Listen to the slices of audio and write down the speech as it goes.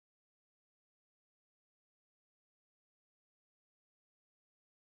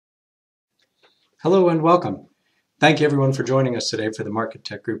Hello and welcome. Thank you everyone for joining us today for the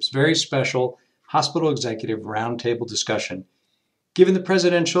MarkeTech Group's very special Hospital Executive Roundtable discussion. Given the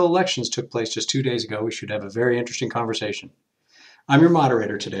presidential elections took place just 2 days ago, we should have a very interesting conversation. I'm your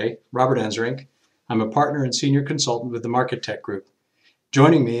moderator today, Robert Enzrink. I'm a partner and senior consultant with the MarkeTech Group.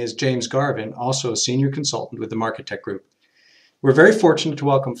 Joining me is James Garvin, also a senior consultant with the MarkeTech Group. We're very fortunate to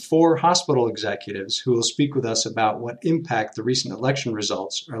welcome 4 hospital executives who will speak with us about what impact the recent election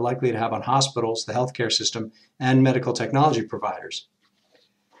results are likely to have on hospitals, the healthcare system, and medical technology providers.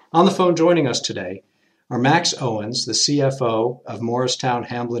 On the phone joining us today are Max Owens, the CFO of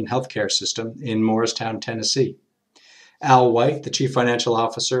Morristown-Hamblen Healthcare System in Morristown, Tennessee; Al White, the Chief Financial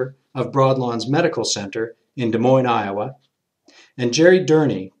Officer of Broadlawns Medical Center in Des Moines, Iowa; and Gerry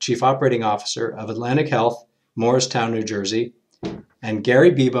Durney, Chief Operating Officer of Atlantic Health, Morristown, New Jersey; and Gerry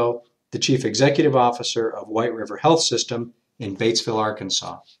Bebow, the Chief Executive Officer of White River Health System in Batesville,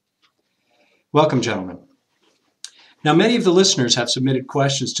 Arkansas. Welcome, gentlemen. Now, many of the listeners have submitted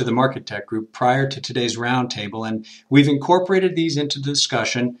questions to the MarkeTech Group prior to today's roundtable, and we've incorporated these into the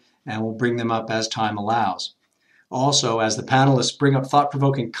discussion, and we'll bring them up as time allows. Also, as the panelists bring up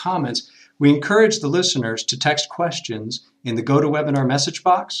thought-provoking comments, we encourage the listeners to text questions in the GoToWebinar message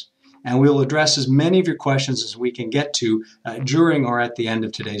box, and we'll address as many of your questions as we can get to during or at the end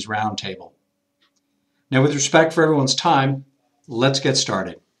of today's roundtable. Now, with respect for everyone's time, let's get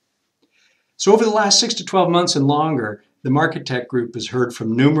started. So over the last 6 to 12 months and longer, the MarkeTech Group has heard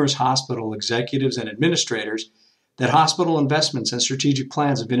from numerous hospital executives and administrators that hospital investments and strategic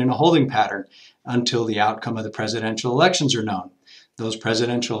plans have been in a holding pattern until the outcome of the presidential elections are known. Those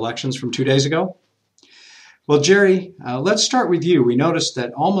presidential elections from 2 days ago? Well, Gerry, let's start with you. We noticed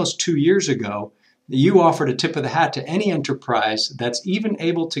that almost 2 years ago, you offered a tip of the hat to any enterprise that's even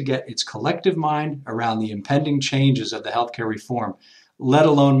able to get its collective mind around the impending changes of the healthcare reform, let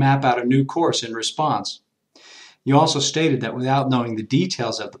alone map out a new course in response. You also stated that without knowing the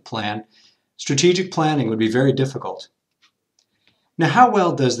details of the plan, strategic planning would be very difficult. Now, how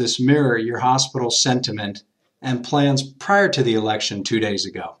well does this mirror your hospital's sentiment and plans prior to the election 2 days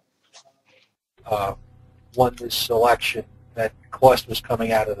ago? Won this election, that cost was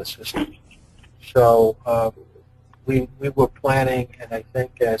coming out of the system. So we were planning, and I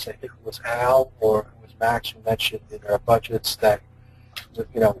think it was Al or it was Max who mentioned in our budgets that we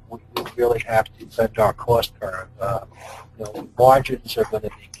really have to bend our cost curve. Margins are going to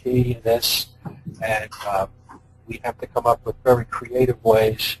be key in this, and we have to come up with very creative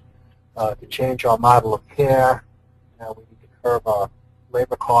ways to change our model of care. We need to curb our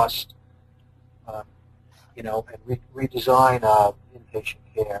labor costs. And redesign inpatient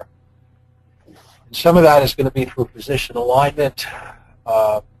care. And some of that is going to be through physician alignment.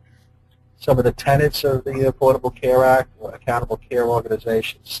 Some of the tenets of the Affordable Care Act, accountable care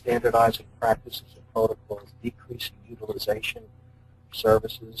organizations, standardizing practices and protocols, decreasing utilization of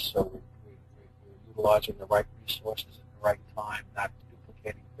services, so we're utilizing the right resources at the right time, not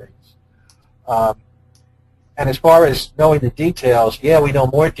duplicating things. And as far as knowing the details, yeah, we know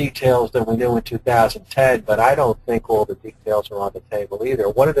more details than we knew in 2010, but I don't think all the details are on the table either.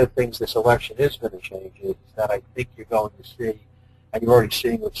 One of the things this election is going to change is that I think you're going to see, and you're already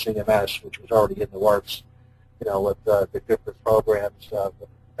seeing with CMS, which was already in the works, with the different programs,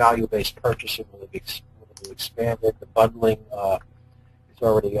 value-based purchasing will be expanded. The bundling is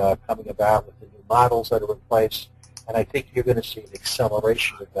already coming about with the new models that are in place, and I think you're going to see an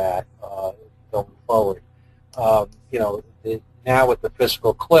acceleration of that going forward. Now with the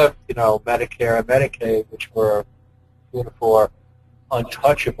fiscal cliff, Medicare and Medicaid, which were before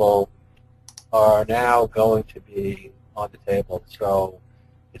untouchable, are now going to be on the table. So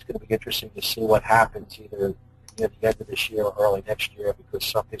it's going to be interesting to see what happens either at the end of this year or early next year, because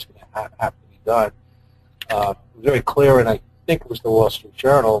something's going to have to be done. It was very clear, and I think it was the Wall Street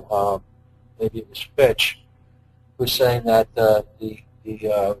Journal, maybe it was Fitch, was saying that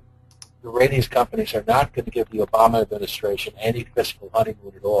the ratings companies are not going to give the Obama administration any fiscal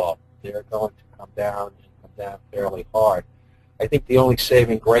honeymoon at all. They're going to come down fairly hard. I think the only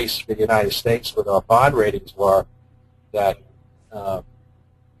saving grace for the United States with our bond ratings were that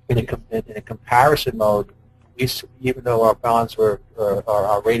in a comparison mode, even though our bonds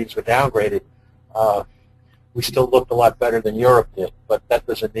our ratings were downgraded, we still looked a lot better than Europe did. But that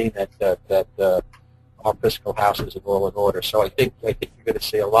doesn't mean that our fiscal houses are all in order. So I think you're going to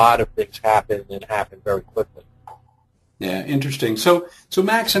see a lot of things happen and happen very quickly. Yeah, interesting. So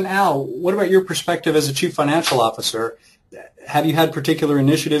Max and Al, what about your perspective as a Chief Financial Officer? Have you had particular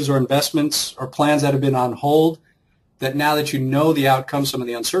initiatives or investments or plans that have been on hold that now that you know the outcome, some of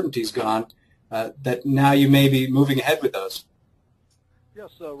the uncertainty's gone, that now you may be moving ahead with those?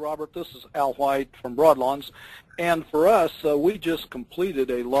 Yes, Robert, this is Al White from Broadlawns. And for us, we just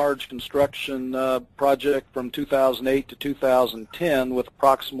completed a large construction project from 2008 to 2010 with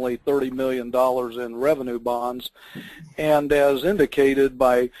approximately $30 million in revenue bonds. And as indicated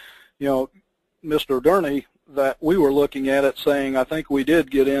by, Mr. Durney, that we were looking at it saying, I think we did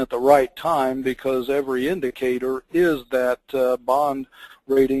get in at the right time, because every indicator is that bond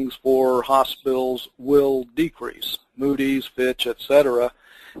ratings for hospitals will decrease. Moody's, Fitch, etc.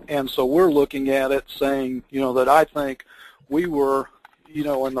 And so we're looking at it saying, that I think we were, in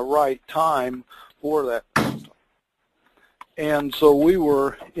the right time for that. And so we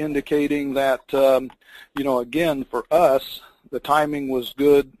were indicating that, again, for us, the timing was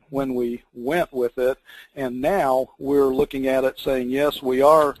good when we went with it. And now we're looking at it saying, yes, we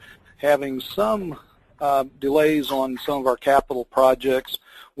are having some delays on some of our capital projects.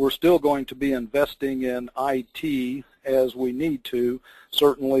 We're still going to be investing in IT as we need to,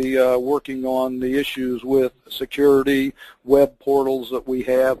 certainly working on the issues with security, web portals that we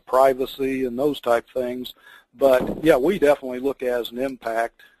have, privacy, and those type things. But, yeah, we definitely look as an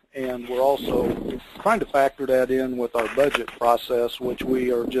impact, and we're also trying to factor that in with our budget process, which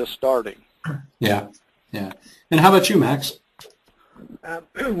we are just starting. Yeah, yeah. And how about you, Max?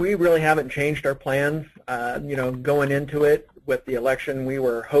 We really haven't changed our plans. Going into it with the election, we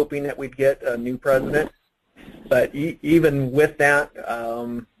were hoping that we'd get a new president. But even with that,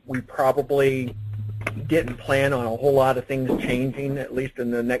 we probably didn't plan on a whole lot of things changing, at least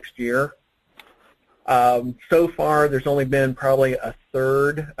in the next year. So far, there's only been probably a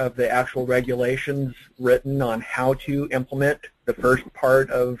third of the actual regulations written on how to implement the first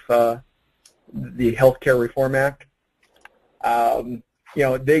part of the Healthcare Reform Act.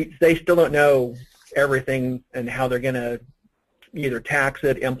 They still don't know everything and how they're going to either tax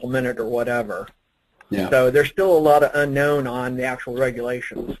it, implement it, or whatever. Yeah. So there's still a lot of unknown on the actual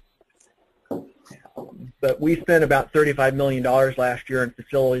regulations. But we spent about $35 million last year in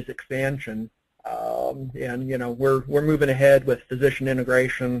facilities expansion, and we're moving ahead with physician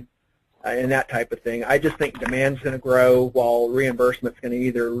integration and that type of thing. I just think demand's going to grow while reimbursement's going to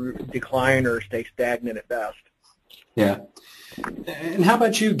either decline or stay stagnant at best. Yeah. And how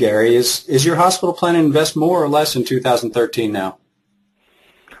about you, Gary? Is your hospital planning to invest more or less in 2013 now?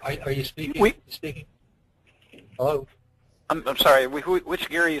 Are you speaking? Speaking? Hello? I'm sorry. Which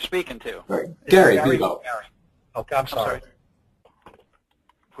Gerry are you speaking to? Right. Gerry Bebow. Okay, I'm sorry.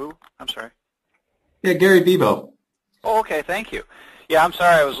 Who? I'm sorry. Yeah, Gerry Bebow. Oh, okay. Thank you. Yeah, I'm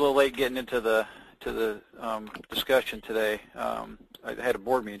sorry I was a little late getting into the discussion today. I had a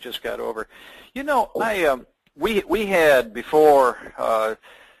board meeting, just got over. We had before a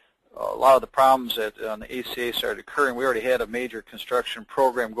lot of the problems that on the ACA started occurring. We already had a major construction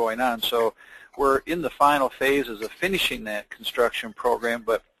program going on, so we're in the final phases of finishing that construction program.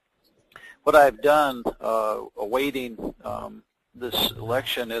 But what I've done, awaiting this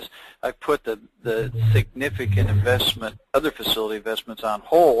election, is I've put the significant investment, other facility investments, on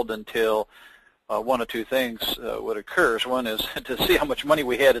hold until one of two things would occur. One is to see how much money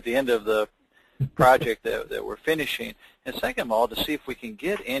we had at the end of the project that we're finishing, and second of all, to see if we can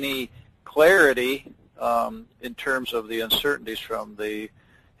get any clarity in terms of the uncertainties from the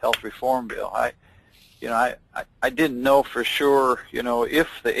health reform bill. I didn't know for sure, if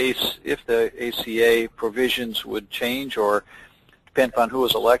the ACA provisions would change, or depend upon who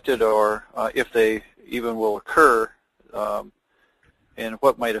was elected, or if they even will occur, and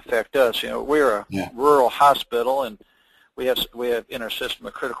what might affect us. We're a rural hospital, and we have in our system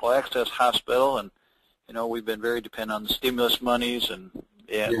a critical access hospital, and we've been very dependent on the stimulus monies and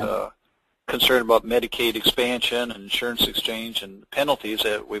concerned about Medicaid expansion and insurance exchange and penalties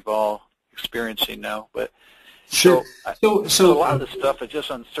that we've all experiencing now. But sure. So a lot of this stuff is just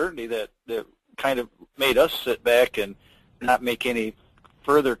uncertainty that kind of made us sit back and not make any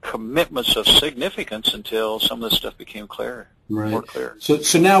further commitments of significance until some of this stuff became clearer. Right. More clear.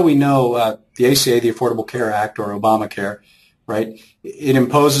 So now we know the ACA, the Affordable Care Act, or Obamacare, right? It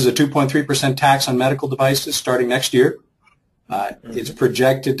imposes a 2.3% tax on medical devices starting next year. It's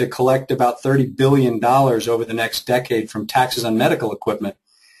projected to collect about $30 billion over the next decade from taxes on medical equipment.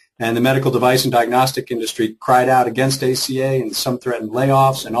 And the medical device and diagnostic industry cried out against ACA, and some threatened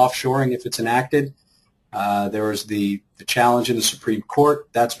layoffs and offshoring if it's enacted. There was the challenge in the Supreme Court.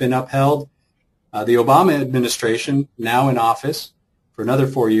 That's been upheld. The Obama administration, now in office for another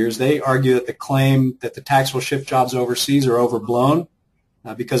 4 years, they argue that the claim that the tax will shift jobs overseas are overblown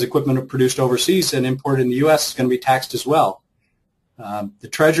because equipment produced overseas and imported in the U.S. is going to be taxed as well. The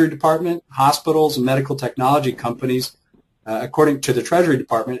Treasury Department, hospitals, and medical technology companies, according to the Treasury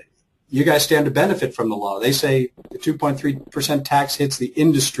Department, you guys stand to benefit from the law. They say the 2.3% tax hits the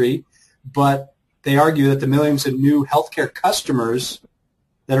industry, but they argue that the millions of new healthcare customers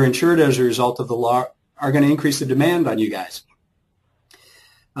that are insured as a result of the law are going to increase the demand on you guys.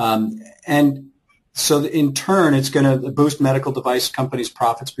 And so in turn, it's going to boost medical device companies'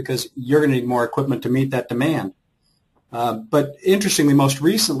 profits because you're going to need more equipment to meet that demand. But interestingly, most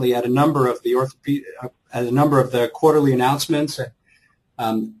recently, at a number of the quarterly announcements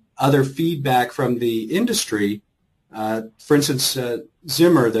and other feedback from the industry, for instance,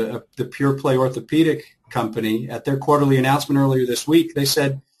 Zimmer, the pure play orthopedic company, at their quarterly announcement earlier this week, they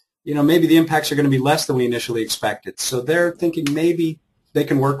said, maybe the impacts are going to be less than we initially expected. So they're thinking maybe they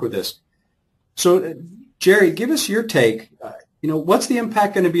can work with this. So, Gerry, give us your take. What's the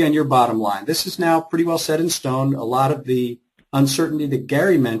impact going to be on your bottom line? This is now pretty well set in stone. A lot of the uncertainty that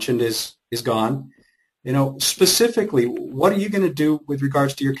Gerry mentioned is gone. Specifically, what are you going to do with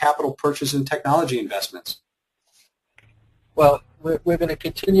regards to your capital purchase and technology investments? Well, we're going to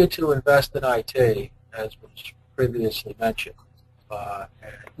continue to invest in IT, as was previously mentioned, and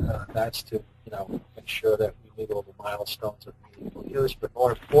that's to make sure that we meet all the milestones of meaningful use. But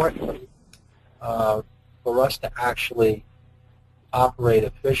more importantly, for us to actually operate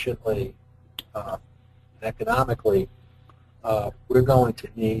efficiently and economically, we're going to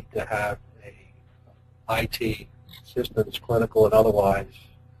need to have a IT systems, clinical and otherwise,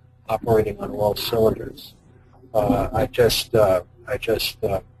 operating on all cylinders. I just left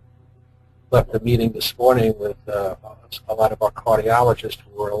a meeting this morning with a lot of our cardiologists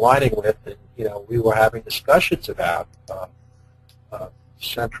who we're aligning with, and we were having discussions about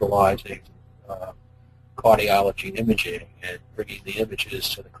centralizing cardiology imaging and bringing the images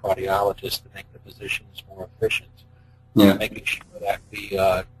to the cardiologist to make the physicians more efficient. Yeah. Making sure that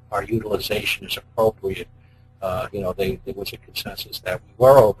our utilization is appropriate. There was a consensus that we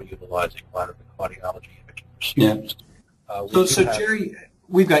were overutilizing a lot of the cardiology imaging procedures. Yeah. So Gerry,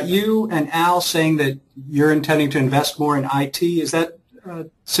 we've got you and Al saying that you're intending to invest more in IT. Is that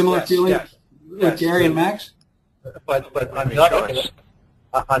similar feeling with Gerry and Max? But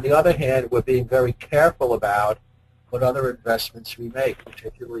on the other hand, we're being very careful about what other investments we make,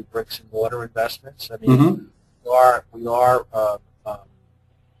 particularly bricks and mortar investments. I mean, we are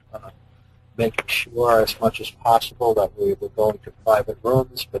making sure as much as possible that we're going to private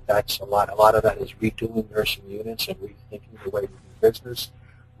rooms, but that's a lot of that is redoing nursing units and rethinking the way we do business.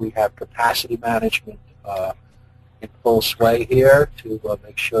 We have capacity management in full sway here to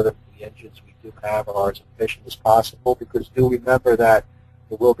make sure that the engines we do have are as efficient as possible, because do remember that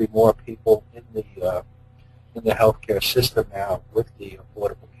there will be more people in the healthcare system now with the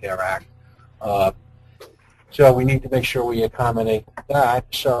Affordable Care Act. So we need to make sure we accommodate that.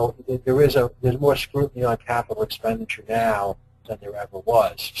 So there's more scrutiny on capital expenditure now than there ever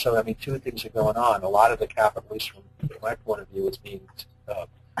was. So, I mean, two things are going on. A lot of the capital, at least from my point of view, is being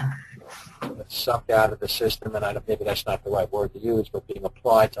sucked out of the system, and maybe that's not the right word to use, but being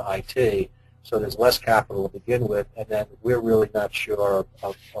applied to IT. So there's less capital to begin with, and then we're really not sure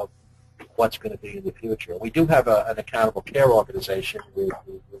of what's going to be in the future. We do have an accountable care organization. We're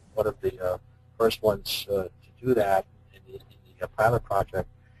one of the first ones to do that in the pilot project,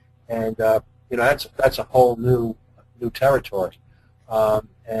 and that's a whole new territory,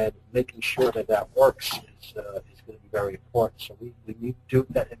 and making sure that works is going to be very important. So we need to do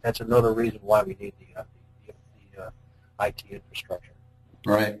that, and that's another reason why we need the IT infrastructure.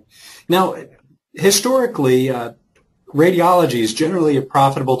 Right. Now, historically, radiology is generally a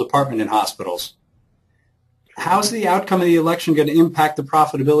profitable department in hospitals. How's the outcome of the election going to impact the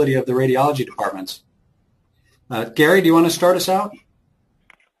profitability of the radiology departments? Gerry, do you want to start us out?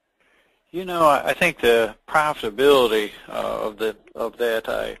 I think the profitability of that,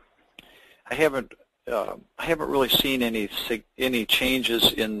 I haven't really seen any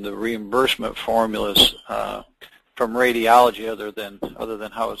changes in the reimbursement formulas from radiology other than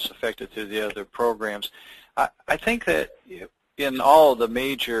how it's affected through the other programs. I think that in all the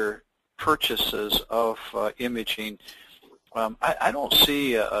major purchases of imaging, I don't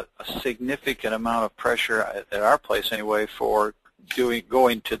see a significant amount of pressure at our place anyway for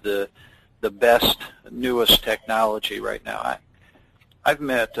going to the best, newest technology right now. I've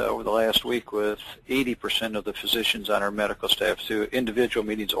met over the last week with 80% of the physicians on our medical staff through individual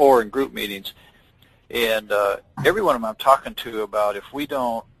meetings or in group meetings, and every one of them I'm talking to about if we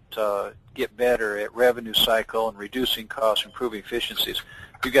don't get better at revenue cycle and reducing costs, improving efficiencies,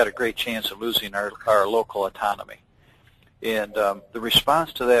 we've got a great chance of losing our local autonomy. And the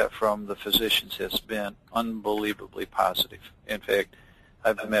response to that from the physicians has been unbelievably positive. In fact,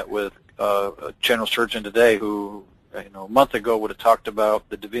 I've met with a general surgeon today who a month ago would have talked about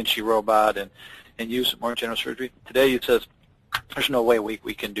the Da Vinci robot and use more general surgery. Today it says there's no way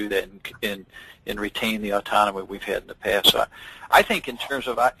we can do that and retain the autonomy we've had in the past. So I think in terms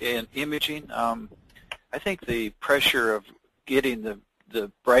of in imaging, I think the pressure of getting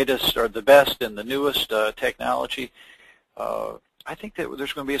the brightest or the best and the newest technology, I think that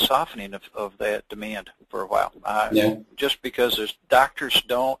there's going to be a softening of that demand for a while. Just because doctors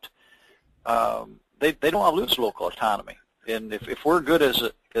don't, they don't want to lose local autonomy. And if we're good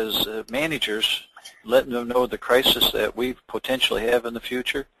as managers, letting them know the crisis that we potentially have in the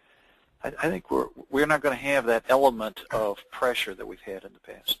future, I think we're not going to have that element of pressure that we've had in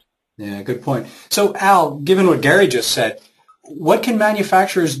the past. Yeah, good point. So, Al, given what Gerry just said, what can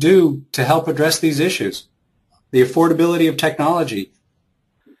manufacturers do to help address these issues? The affordability of technology.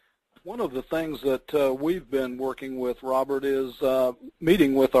 One of the things that we've been working with, Robert, is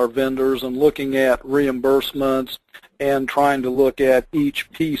meeting with our vendors and looking at reimbursements and trying to look at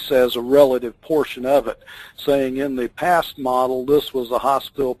each piece as a relative portion of it, saying in the past model, this was a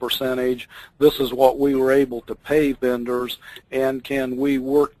hospital percentage, this is what we were able to pay vendors, and can we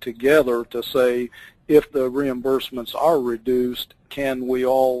work together to say, if the reimbursements are reduced, can we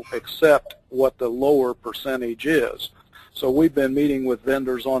all accept what the lower percentage is? So we've been meeting with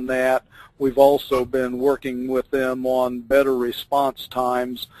vendors on that. We've also been working with them on better response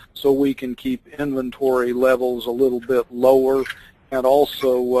times so we can keep inventory levels a little bit lower, and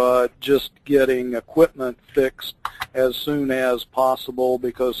also just getting equipment fixed as soon as possible,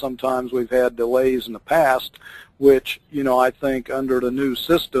 because sometimes we've had delays in the past, which, I think under the new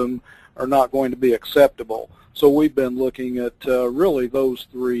system are not going to be acceptable. So we've been looking at really those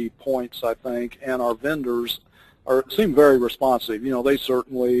 3 points, I think, and our vendors seem very responsive. They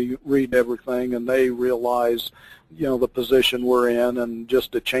certainly read everything and they realize, the position we're in and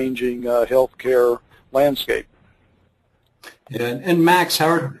just a changing healthcare landscape. Yeah, and Max,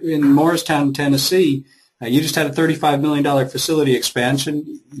 Howard, in Morristown, Tennessee, you just had a $35 million facility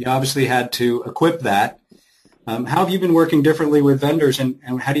expansion. You obviously had to equip that. How have you been working differently with vendors, and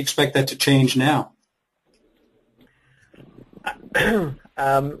how do you expect that to change now?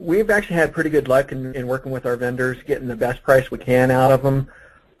 We've actually had pretty good luck in working with our vendors, getting the best price we can out of them.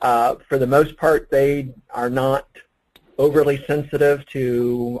 For the most part, they are not overly sensitive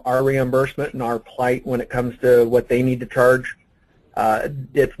to our reimbursement and our plight when it comes to what they need to charge.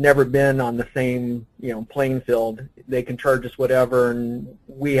 It's never been on the same playing field. They can charge us whatever, and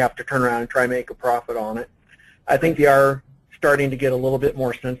we have to turn around and try and make a profit on it. I think they are starting to get a little bit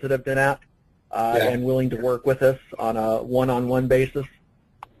more sensitive to that and willing to work with us on a one-on-one basis.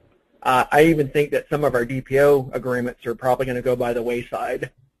 I even think that some of our DPO agreements are probably going to go by the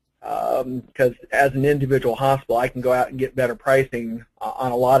wayside, because as an individual hospital, I can go out and get better pricing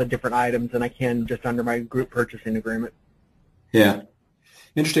on a lot of different items than I can just under my group purchasing agreement. Yeah.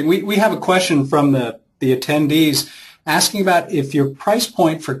 Interesting. We have a question from the attendees asking about if your price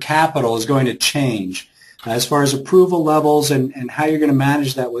point for capital is going to change as far as approval levels and how you're going to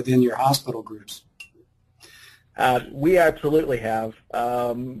manage that within your hospital groups. We absolutely have.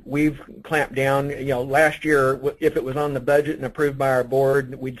 We've clamped down. Last year, if it was on the budget and approved by our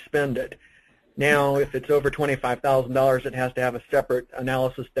board, we'd spend it. Now, if it's over $25,000, it has to have a separate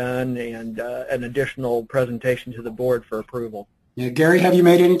analysis done and an additional presentation to the board for approval. Yeah, Gerry, have you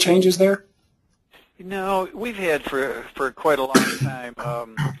made any changes there? No, we've had for quite a long time.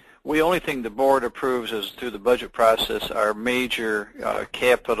 The only thing the board approves is through the budget process are major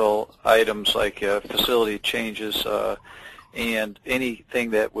capital items like facility changes and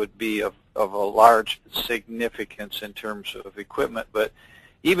anything that would be of a large significance in terms of equipment. But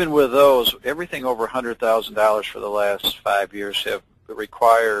even with those, everything over $100,000 for the last 5 years have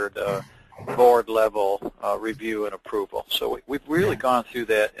required board-level review and approval. So we've really gone through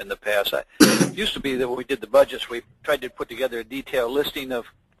that in the past. It used to be that when we did the budgets, we tried to put together a detailed listing of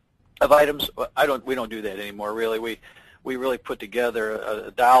items. We don't do that anymore, really. We really put together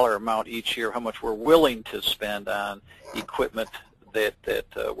a dollar amount each year, how much we're willing to spend on equipment that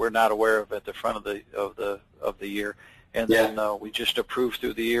we're not aware of at the front of the year, and then we just approve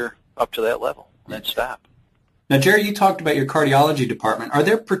through the year up to that level, and then stop. Now, Gerry, you talked about your cardiology department. Are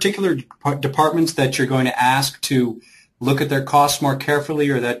there particular departments that you're going to ask to look at their costs more carefully,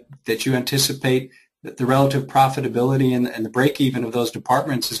 or that you anticipate that the relative profitability and the break-even of those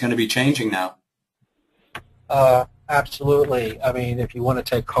departments is going to be changing now? Absolutely. I mean, if you want to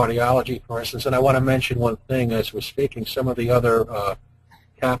take cardiology, for instance, and I want to mention one thing as we're speaking, some of the other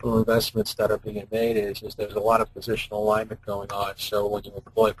capital investments that are being made is there's a lot of physician alignment going on. So when you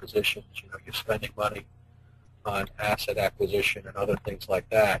employ physicians, you're spending money on asset acquisition and other things like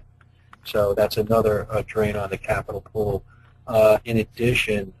that. So that's another drain on the capital pool. In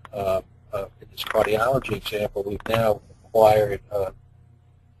addition, in this cardiology example, we've now acquired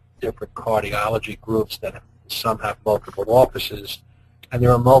different cardiology groups that some have multiple offices, and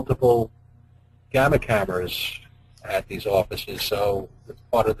there are multiple gamma cameras at these offices. So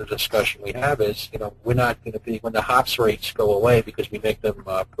part of the discussion we have is, we're not going to be, when the HOPS rates go away, because we make them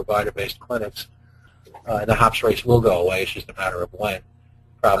provider-based clinics, and the HOPS rates will go away, it's just a matter of when.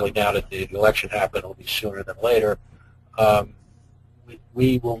 Probably now that the election happened, it'll be sooner than later.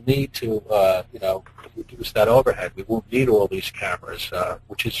 We will need to, reduce that overhead. We won't need all these cameras,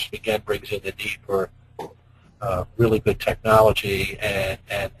 which is, again, brings in the need for really good technology and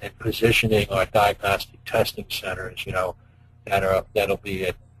positioning our diagnostic testing centers, that'll be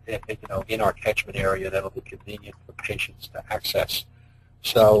in our catchment area, that'll be convenient for patients to access.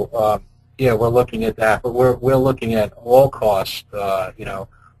 So, yeah, we're looking at that, but we're looking at all costs,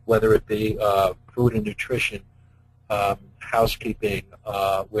 whether it be food and nutrition, housekeeping.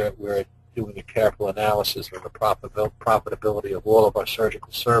 We're doing a careful analysis of the profitability of all of our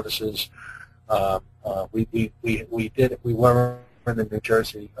surgical services. We were in the New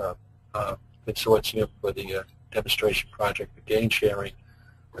Jersey consortium for the demonstration project for gain sharing,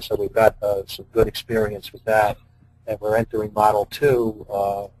 so we've got some good experience with that, and we're entering Model 2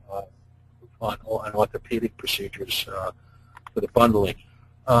 on orthopedic procedures for the bundling.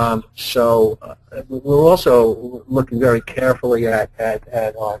 So we're also looking very carefully at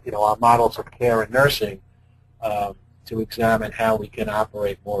our models of care and nursing to examine how we can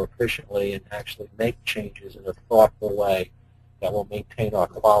operate more efficiently and actually make changes in a thoughtful way that will maintain our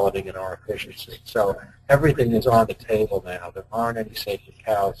quality and our efficiency. So everything is on the table now. There aren't any sacred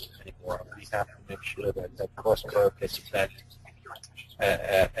cows anymore. We have to make sure that cost curve gets set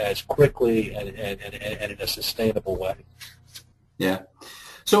as quickly and in a sustainable way. Yeah.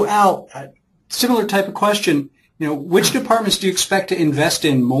 So Al, similar type of question. Which departments do you expect to invest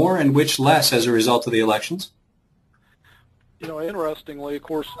in more and which less as a result of the elections? Interestingly, of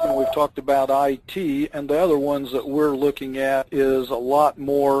course, we've talked about IT, and the other ones that we're looking at is a lot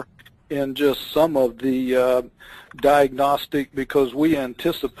more in just some of the diagnostic, because we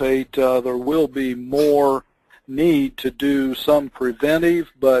anticipate there will be more need to do some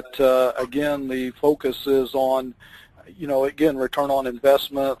preventive, but again, the focus is on, again, return on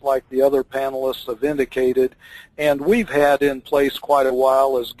investment, like the other panelists have indicated, and we've had in place quite a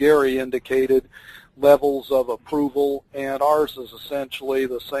while, as Gerry indicated, levels of approval, and ours is essentially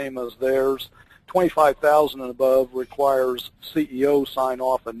the same as theirs. 25,000 and above requires CEO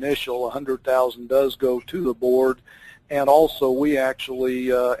sign-off initial. 100,000 does go to the board, and also we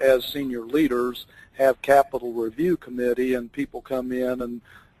actually, as senior leaders, have capital review committee, and people come in and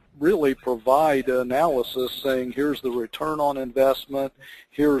really provide analysis saying, here's the return on investment,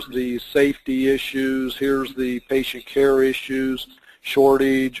 here's the safety issues, here's the patient care issues,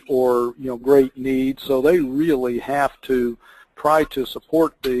 shortage or great need. So they really have to try to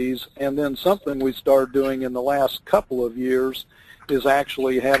support these. And then something we started doing in the last couple of years is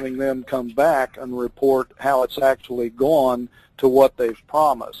actually having them come back and report how it's actually gone to what they've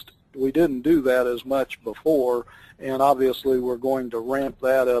promised. We didn't do that as much before, and obviously we're going to ramp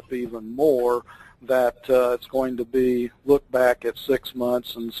that up even more, that it's going to be look back at 6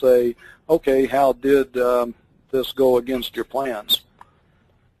 months and say, okay, how did this go against your plans?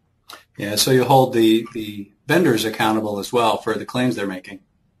 Yeah, so you hold the vendors accountable as well for the claims they're making.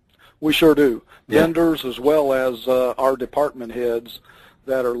 We sure do. Yeah. Vendors as well as our department heads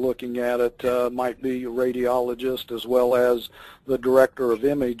that are looking at it, might be a radiologist as well as the director of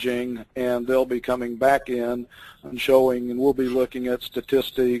imaging, and they'll be coming back in and showing, and we'll be looking at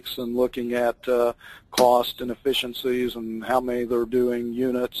statistics and looking at cost and efficiencies and how many they're doing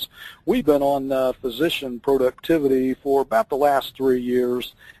units. We've been on physician productivity for about the last 3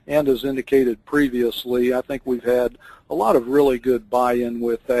 years, and as indicated previously, I think we've had a lot of really good buy-in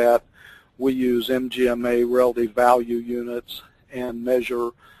with that. We use MGMA relative value units and measure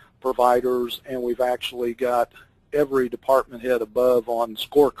providers, and we've actually got every department head above on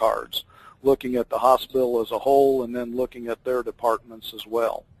scorecards, looking at the hospital as a whole and then looking at their departments as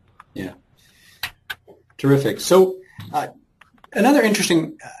well. Yeah. Terrific. So another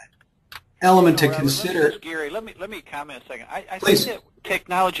interesting element to consider. Gerry, let me comment a second. I Please. think that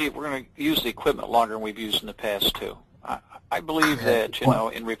technology, we're going to use the equipment longer than we've used in the past too. I believe that,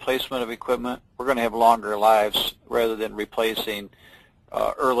 in replacement of equipment, we're going to have longer lives rather than replacing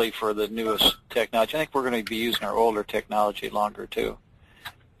early for the newest technology. I think we're going to be using our older technology longer too.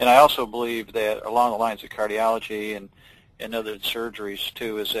 And I also believe that along the lines of cardiology and other surgeries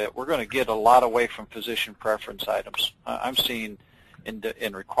too, is that we're going to get a lot away from physician preference items. I'm seeing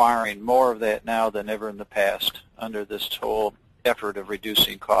in requiring more of that now than ever in the past under this whole effort of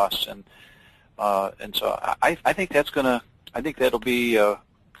reducing costs, and so I think that'll be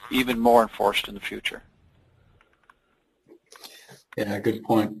even more enforced in the future. Yeah, good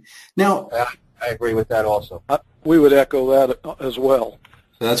point. Now, I agree with that also. We would echo that as well.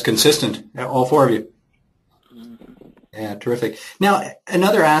 so that's consistent, all four of you. Yeah, terrific. Now,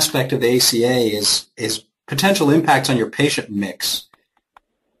 another aspect of the ACA is potential impacts on your patient mix.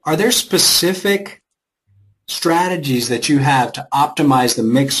 Are there specific strategies that you have to optimize the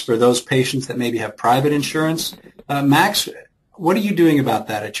mix for those patients that maybe have private insurance? Max, what are you doing about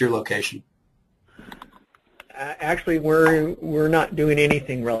that at your location? Actually, we're not doing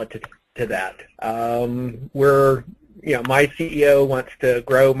anything relative to that. My CEO wants to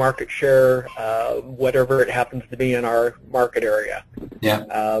grow market share, whatever it happens to be in our market area.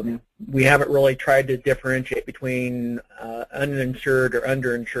 Yeah. We haven't really tried to differentiate between uninsured or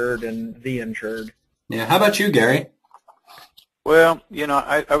underinsured and the insured. Yeah. How about you, Gerry? Well,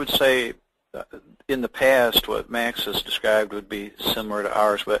 I would say in the past what Max has described would be similar to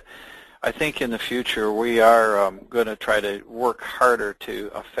ours, but I think in the future we are going to try to work harder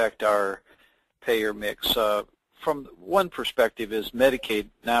to affect our payer mix. From one perspective is Medicaid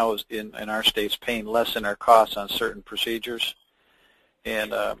now is in our states paying less in our costs on certain procedures.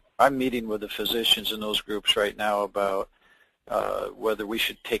 And I'm meeting with the physicians in those groups right now about whether we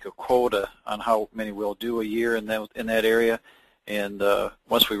should take a quota on how many we'll do a year in that area. And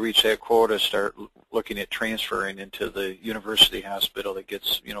once we reach that quota, start looking at transferring into the university hospital that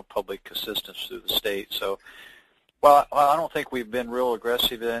gets, public assistance through the state. So, well, I don't think we've been real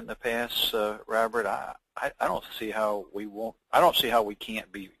aggressive in the past, Robert. I don't see how we won't. I don't see how we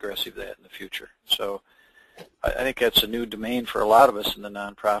can't be aggressive that in the future. So, I think that's a new domain for a lot of us in the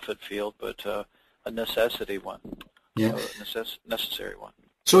nonprofit field, but a necessity one. Yeah. A necessary one.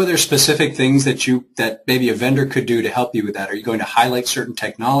 So are there specific things that maybe a vendor could do to help you with that? Are you going to highlight certain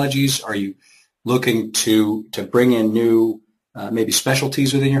technologies? Are you looking to bring in new maybe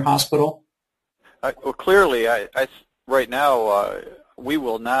specialties within your hospital? Well, clearly, right now we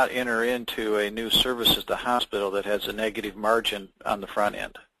will not enter into a new service at the hospital that has a negative margin on the front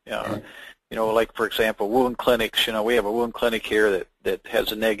end. Like for example, wound clinics. We have a wound clinic here that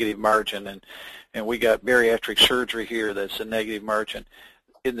has a negative margin, and we got bariatric surgery here that's a negative margin.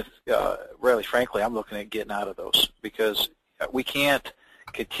 Really, frankly, I'm looking at getting out of those because we can't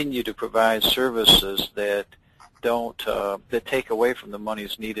continue to provide services that that take away from the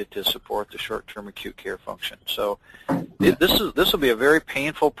monies needed to support the short-term acute care function. So this will be a very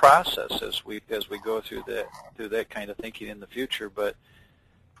painful process as we go through that kind of thinking in the future. But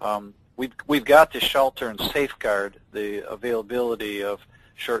we've got to shelter and safeguard the availability of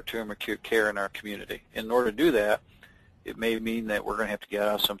short-term acute care in our community. In order to do that, it may mean that we're going to have to get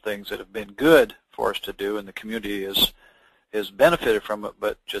out of some things that have been good for us to do, and the community has benefited from it,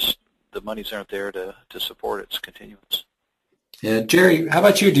 but just the monies aren't there to support its continuance. Yeah, Gerry, how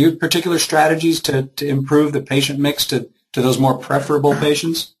about you? Do you have particular strategies to improve the patient mix to those more preferable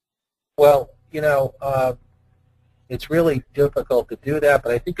patients? Well, it's really difficult to do that,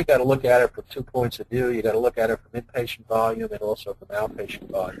 but I think you got to look at it from 2 points of view. You got to look at it from inpatient volume and also from outpatient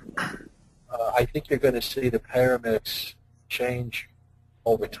volume. I think you're going to see the payer mix change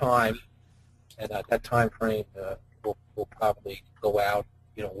over time, and at that time frame will probably go out,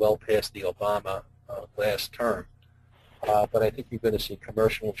 well past the Obama last term. But I think you're going to see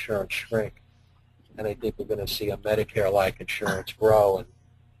commercial insurance shrink, and I think we're going to see a Medicare-like insurance grow, and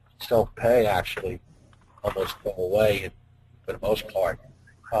self-pay actually almost go away for the most part.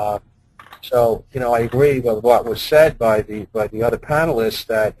 So, I agree with what was said by the other panelists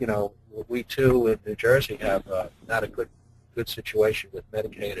that, we too in New Jersey have not a good situation with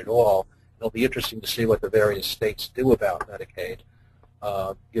Medicaid at all. It'll be interesting to see what the various states do about Medicaid,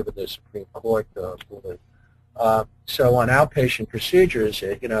 given the Supreme Court ruling. So on outpatient procedures,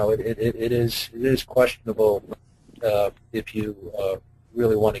 it is questionable if you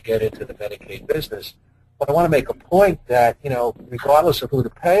really want to get into the Medicaid business. But I want to make a point that, regardless of who the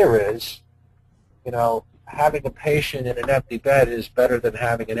payer is, having a patient in an empty bed is better than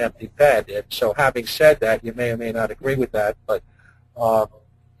having an empty bed. And so having said that, you may or may not agree with that, but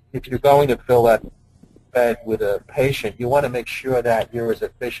if you're going to fill that bed with a patient, you want to make sure that you're as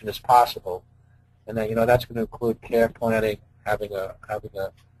efficient as possible. And then, that's going to include care planning, having a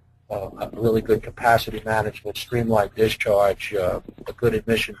really good capacity management, streamlined discharge, a good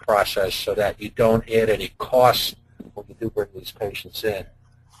admission process so that you don't add any costs when you do bring these patients in.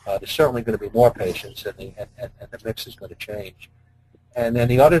 There's certainly going to be more patients, and the mix is going to change. And then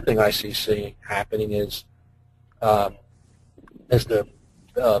the other thing I see happening is as the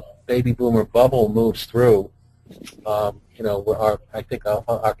baby boomer bubble moves through, I think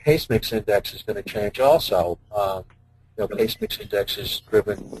our case mix index is going to change also. Case mix index is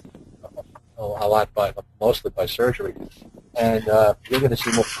driven a lot mostly by surgery, and you're going to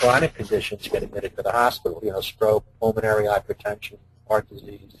see more chronic conditions get admitted to the hospital. Stroke, pulmonary hypertension, heart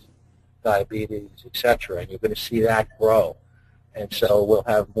disease, diabetes, etc. And you're going to see that grow, and so we'll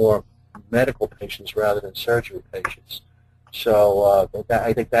have more medical patients rather than surgery patients. So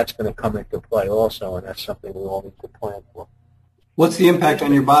I think that's going to come into play also, and that's something we all need to plan for. What's the impact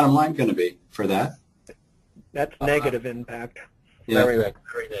on your bottom line going to be for that? That's negative impact. Yeah. Very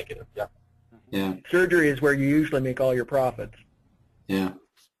negative, yeah. Yeah. Surgery is where you usually make all your profits. Yeah.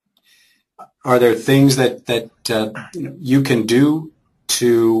 Are there things that you can do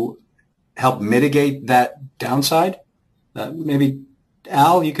to help mitigate that downside? Maybe,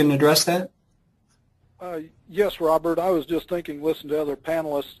 Al, you can address that? Yes, Robert. I was just thinking, listen to other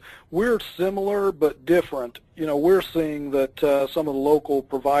panelists. We're similar but different. We're seeing that some of the local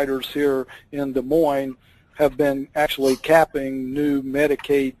providers here in Des Moines have been actually capping new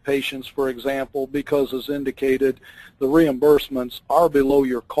Medicaid patients, for example, because, as indicated, the reimbursements are below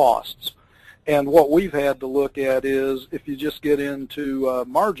your costs. And what we've had to look at is if you just get into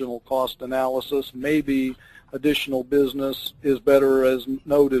marginal cost analysis, maybe additional business is better, as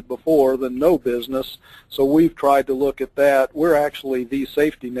noted before, than no business. So we've tried to look at that. We're actually the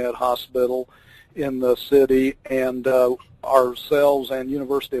safety net hospital in the city, and ourselves and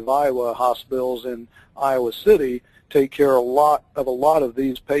University of Iowa hospitals in Iowa City take care of a lot of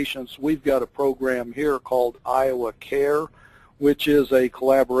these patients. We've got a program here called Iowa Care, which is a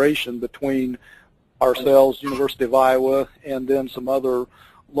collaboration between ourselves, University of Iowa, and then some other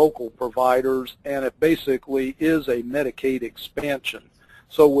local providers, and it basically is a Medicaid expansion.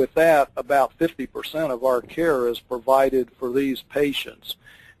 So with that, about 50% of our care is provided for these patients,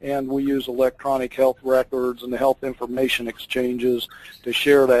 and we use electronic health records and the health information exchanges to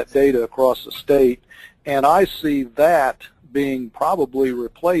share that data across the state, and I see that being probably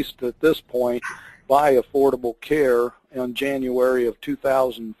replaced at this point by Affordable Care in January of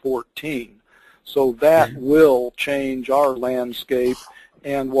 2014. So that will change our landscape.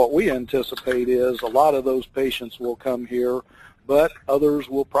 And what we anticipate is a lot of those patients will come here, but others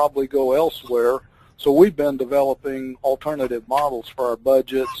will probably go elsewhere. So we've been developing alternative models for our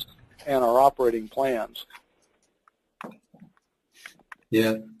budgets and our operating plans.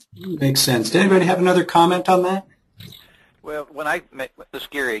 Yeah, makes sense. Did anybody have another comment on that? Well, this is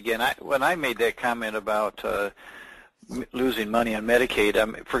Gerry again. When I made that comment about losing money on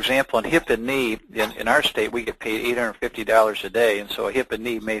Medicaid, for example, on hip and knee, in our state, we get paid $850 a day, and so a hip and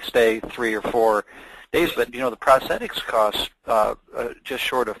knee may stay 3 or 4 days, but, the prosthetics cost just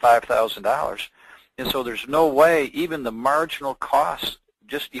short of $5,000, and so there's no way, even the marginal cost,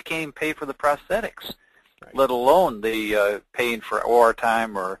 you can't even pay for the prosthetics, right, let alone the paying for OR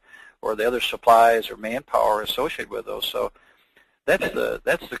time or the other supplies or manpower associated with those. So that's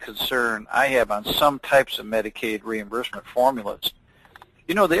the concern I have on some types of Medicaid reimbursement formulas.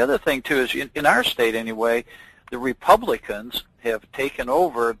 The other thing too is in our state anyway, the Republicans have taken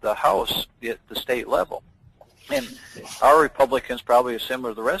over the House at the state level, and our Republicans, probably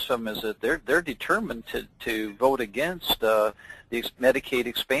similar to the rest of them, is that they're determined to vote against the Medicaid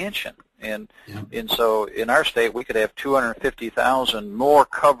expansion. And so in our state, we could have 250,000 more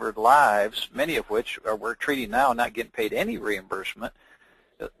covered lives, many of which we're treating now, not getting paid any reimbursement.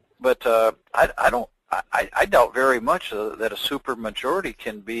 But I doubt very much that a super majority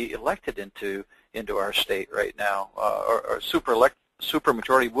can be elected into our state right now, or super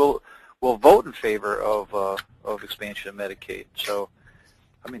majority will vote in favor of expansion of Medicaid. So,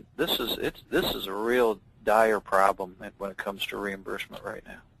 I mean, this is a real dire problem when it comes to reimbursement right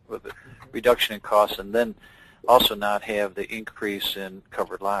now, with the reduction in costs, and then also not have the increase in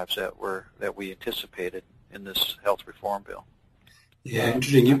covered lives that we anticipated in this health reform bill. Yeah,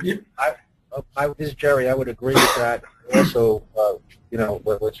 interesting. This is Gerry. I would agree with that. Also,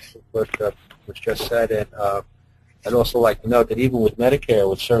 what's just said, and I'd also like to note that even with Medicare,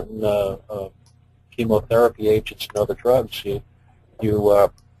 with certain chemotherapy agents and other drugs, you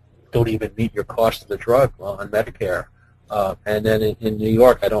don't even meet your cost of the drug on Medicare. And then in New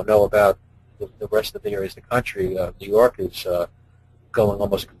York, I don't know about the rest of the areas of the country. New York is going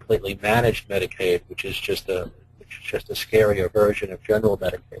almost completely managed Medicaid, which is just a scarier version of general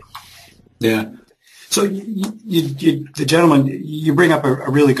Medicaid. Yeah. So the gentleman, you bring up a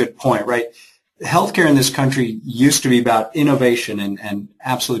really good point, right? Healthcare in this country used to be about innovation and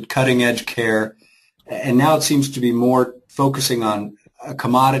absolute cutting-edge care, and now it seems to be more focusing on a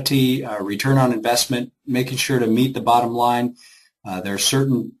commodity, return on investment, making sure to meet the bottom line. There are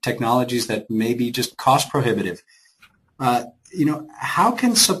certain technologies that may be just cost prohibitive. How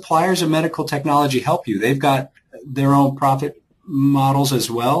can suppliers of medical technology help you? They've got their own profit models as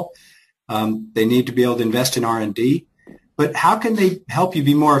well. They need to be able to invest in R&D. But how can they help you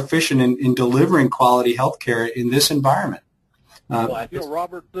be more efficient in delivering quality health care in this environment?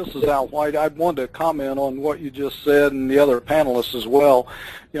 Robert, this is Al White. I wanted to comment on what you just said and the other panelists as well.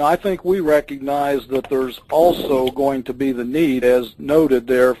 I think we recognize that there's also going to be the need, as noted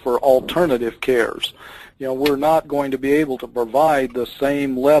there, for alternative cares. We're not going to be able to provide the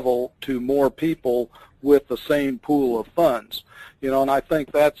same level to more people with the same pool of funds. And I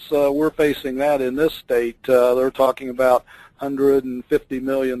think that's we're facing that in this state. They're talking about $150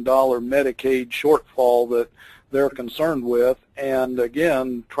 million Medicaid shortfall that they're concerned with, and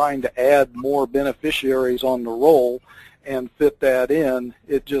again, trying to add more beneficiaries on the roll and fit that in,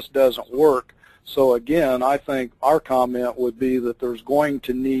 it just doesn't work. So again, I think our comment would be that there's going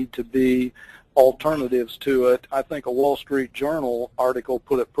to need to be alternatives to it. I think a Wall Street Journal article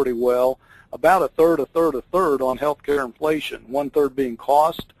put it pretty well, about a third on healthcare inflation, 1/3 being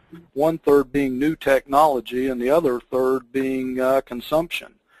cost, 1/3 being new technology, and the other third being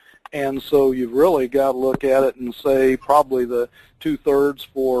consumption. And so you've really got to look at it and say probably the 2/3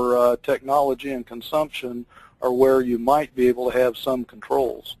 for technology and consumption are where you might be able to have some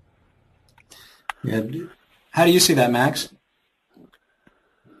controls. Yeah. How do you see that, Max?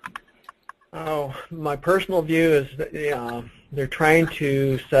 Oh, my personal view is that they're trying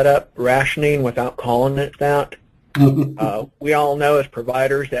to set up rationing without calling it that. We all know as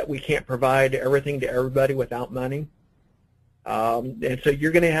providers that we can't provide everything to everybody without money. And so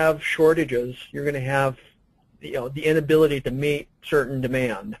you're going to have shortages. You're going to have the inability to meet certain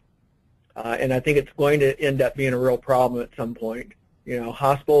demand. And I think it's going to end up being a real problem at some point.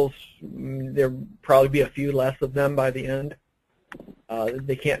 Hospitals, there'll probably be a few less of them by the end.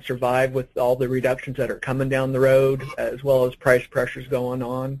 They can't survive with all the reductions that are coming down the road, as well as price pressures going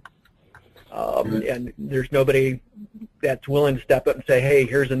on. And there's nobody that's willing to step up and say, hey,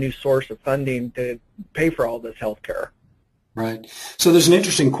 here's a new source of funding to pay for all this health care. Right. So there's an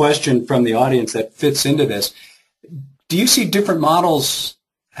interesting question from the audience that fits into this. Do you see different models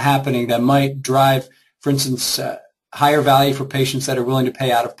happening that might drive, for instance, higher value for patients that are willing to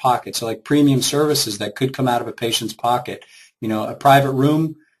pay out of pocket? So like premium services that could come out of a patient's pocket. A private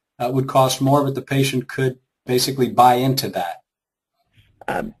room would cost more, but the patient could basically buy into that.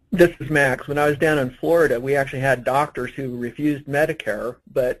 This is Max. When I was down in Florida, we actually had doctors who refused Medicare,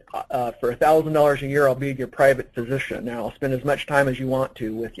 but for $1,000 a year, I'll be your private physician. Now, I'll spend as much time as you want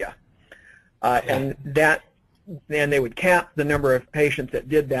to with you. And they would cap the number of patients that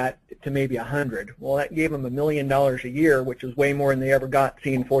did that to maybe 100. Well, that gave them $1 million a year, which is way more than they ever got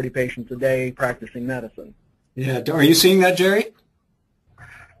seeing 40 patients a day practicing medicine. Yeah. Are you seeing that, Gerry?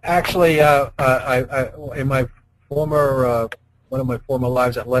 Actually, in my former one of my former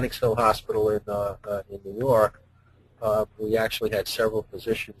lives at Lenoxville Hospital in New York, we actually had several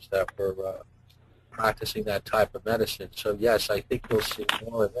physicians that were practicing that type of medicine. So yes, I think you'll see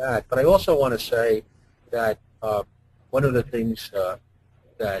more of that. But I also want to say that one of the things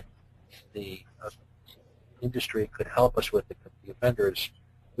that the industry could help us with, the vendors,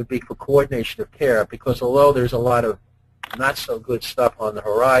 would be for coordination of care, because although there's a lot of not so good stuff on the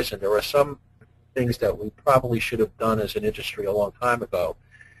horizon, there are some things that we probably should have done as an industry a long time ago.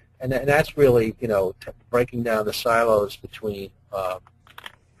 And that's really, breaking down the silos between the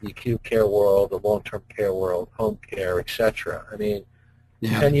acute care world, the long-term care world, home care, etc. I mean,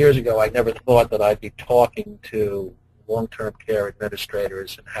 10 years ago, I never thought that I'd be talking to long-term care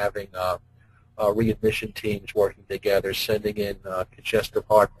administrators and having readmission teams working together, sending in congestive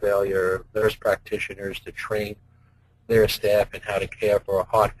heart failure nurse practitioners to train their staff in how to care for a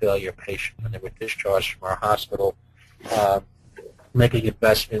heart failure patient when they were discharged from our hospital, making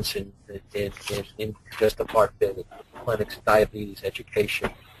investments in congestive heart failure clinics, diabetes education,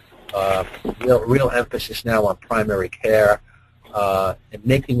 real emphasis now on primary care, and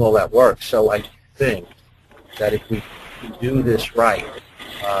making all that work. So I think that if we do this right,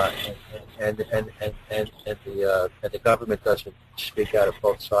 and the government doesn't speak out of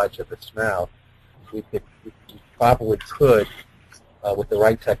both sides of its mouth, we probably could, with the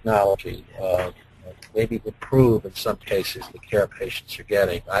right technology, maybe improve in some cases the care patients are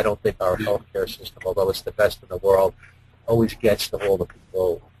getting. I don't think our healthcare system, although it's the best in the world, always gets to all the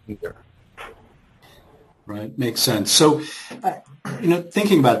people either. Right, makes sense. So,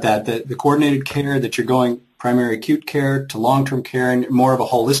 thinking about that, the coordinated care that you're going primary acute care to long-term care and more of a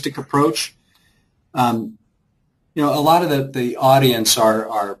holistic approach. A lot of the audience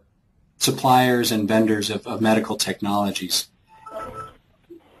are suppliers and vendors of medical technologies.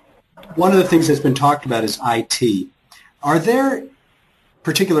 one of the things that's been talked about is IT. Are there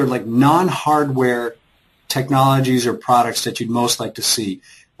particular like non-hardware technologies or products that you'd most like to see?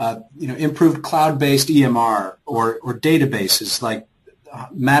 Improved cloud-based EMR or databases like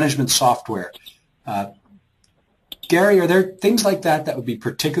management software. Gerry, are there things like that that would be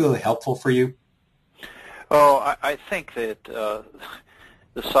particularly helpful for you? Oh, I think that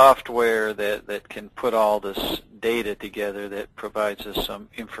the software that can put all this data together that provides us some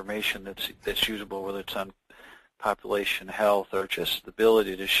information that's usable, whether it's on population health or just the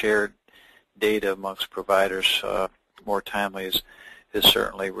ability to share data amongst providers more timely is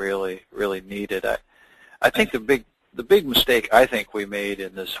certainly really needed. I think the big mistake I think we made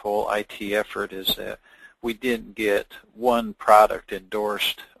in this whole IT effort is that we didn't get one product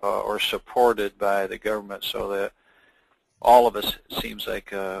endorsed or supported by the government, so that all of us, it seems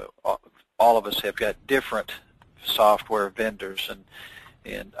like all of us have got different software vendors,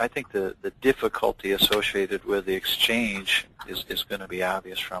 and I think the difficulty associated with the exchange is going to be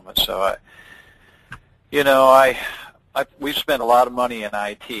obvious from it. So we've spent a lot of money in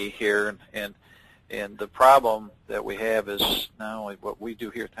IT here, and the problem that we have is not only what we do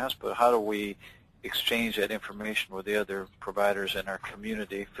here at the hospital, but how do we exchange that information with the other providers in our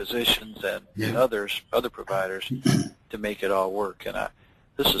community, physicians and other providers, to make it all work. And I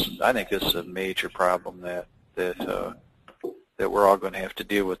think this is a major problem that we're all going to have to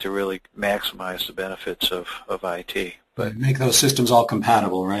deal with to really maximize the benefits of IT. But make those systems all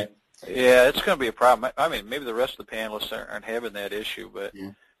compatible, right? Yeah, it's going to be a problem. I mean, maybe the rest of the panelists aren't having that issue, but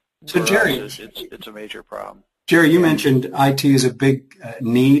so Gerry, it's a major problem. Gerry, you mentioned IT is a big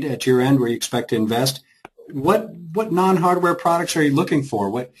need at your end where you expect to invest. What non-hardware products are you looking for?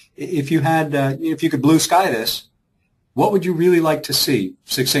 What if you could blue sky this? What would you really like to see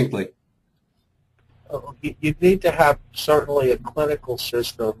succinctly? You need to have certainly a clinical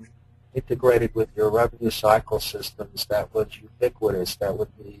system integrated with your revenue cycle systems that was ubiquitous, that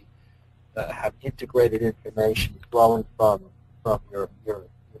would be have integrated information flowing from your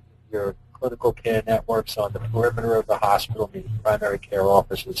clinical care networks on the perimeter of the hospital, meaning primary care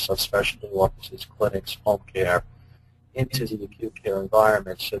offices, subspecialty offices, clinics, home care, into the acute care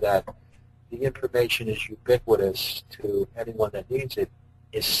environment, so that the information is ubiquitous to anyone that needs it,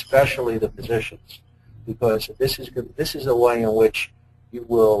 especially the physicians, because this is a way in which you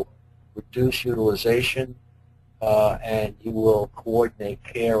will reduce utilization and you will coordinate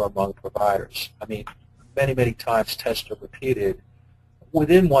care among providers. I mean, many times tests are repeated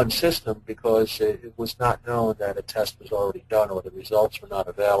within one system because it was not known that a test was already done or the results were not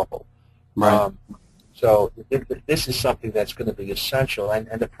available. Right. So this is something that's going to be essential. And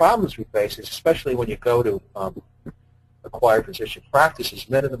the problems we face is, especially when you go to acquired physician practices,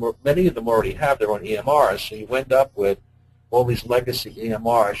 many of them already have their own EMRs, so you end up with all these legacy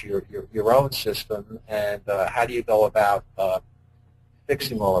EMRs, your own system, and how do you go about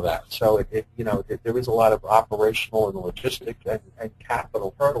fixing all of that? So there is a lot of operational and logistic and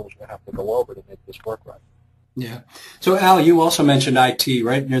capital hurdles you have to go over to make this work right. Yeah. So Al, you also mentioned IT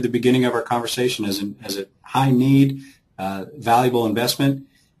right near the beginning of our conversation as a high need, valuable investment.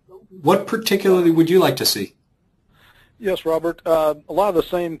 What particularly would you like to see? Yes, Robert. A lot of the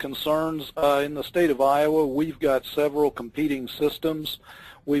same concerns. In the state of Iowa, we've got several competing systems.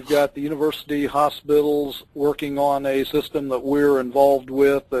 We've got the university hospitals working on a system that we're involved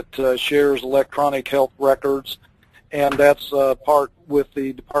with that shares electronic health records, and that's part with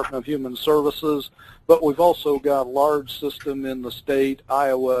the Department of Human Services. But we've also got a large system in the state,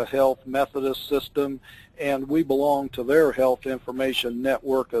 Iowa Health Methodist System, and we belong to their health information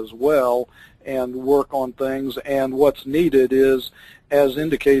network as well and work on things. And what's needed is, as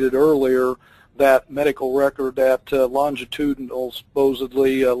indicated earlier, that medical record, that longitudinal,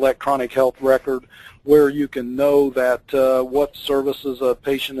 supposedly electronic health record, where you can know that what services a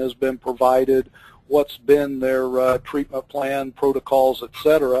patient has been provided, what's been their treatment plan, protocols,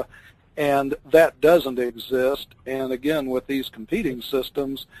 etc. And that doesn't exist. And again, with these competing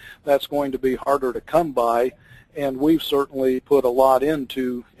systems, that's going to be harder to come by. And we've certainly put a lot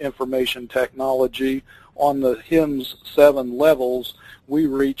into information technology. On the HIMSS 7 levels, we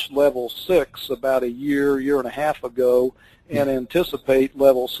reached level 6 about a year and a half ago, and anticipate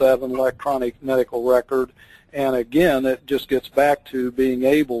level 7 electronic medical record. And again, it just gets back to being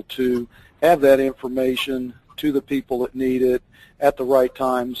able to have that information to the people that need it at the right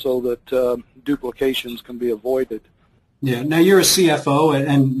time so that duplications can be avoided. Yeah. Now you're a CFO,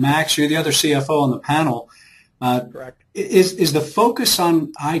 and Max, you're the other CFO on the panel. Correct. Is the focus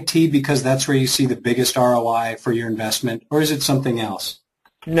on IT because that's where you see the biggest ROI for your investment, or is it something else?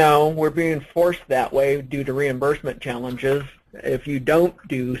 No, we're being forced that way due to reimbursement challenges. If you don't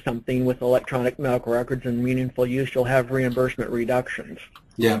do something with electronic medical records and meaningful use, you'll have reimbursement reductions.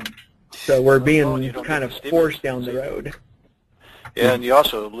 Yeah. So we're being kind of forced down the road. Yeah, and you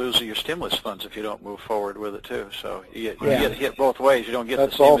also lose your stimulus funds if you don't move forward with it too. So you get hit both ways. You don't get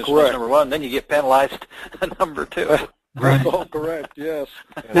the stimulus funds, number one, then you get penalized number two. That's all correct. Yes.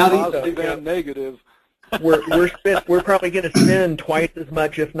 Now positive and negative. We're probably going to spend twice as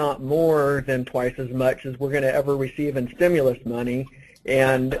much, if not more than twice as much, as we're going to ever receive in stimulus money.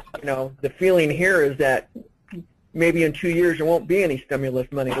 And the feeling here is that maybe in 2 years there won't be any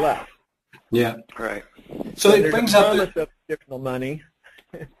stimulus money left. Yeah. Right. So it brings up additional money.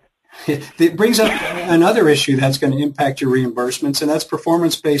 It brings up another issue that's going to impact your reimbursements, and that's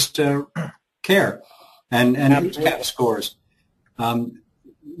performance-based care and HCAHPS scores.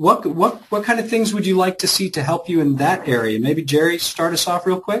 What kind of things would you like to see to help you in that area? Maybe Gerry, start us off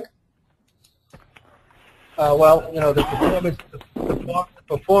real quick. The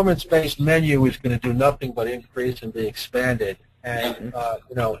performance-based menu is going to do nothing but increase and be expanded. And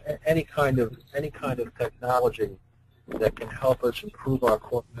any kind of technology that can help us improve our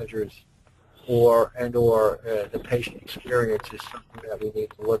core measures or the patient experience is something that we need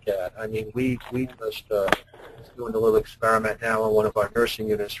to look at. I mean, we just doing a little experiment now on one of our nursing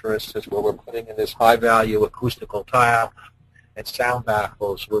units, for instance, where we're putting in this high-value acoustical tile and sound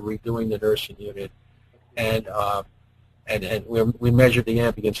baffles. We're redoing the nursing unit, and we measured the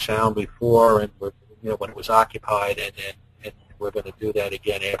ambient sound before, and when it was occupied, and we're going to do that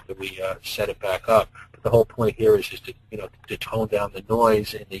again after we set it back up. But the whole point here is just to tone down the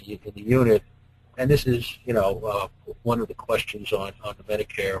noise in the unit, and this is one of the questions on the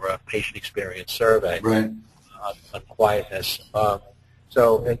Medicare patient experience survey, right? On quietness.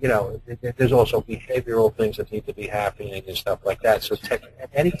 So there's also behavioral things that need to be happening and stuff like that. So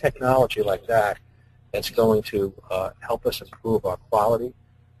any technology like that that's going to help us improve our quality,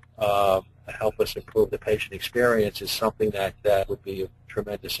 help us improve the patient experience is something that would be of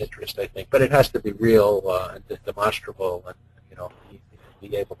tremendous interest, I think. But it has to be real and demonstrable and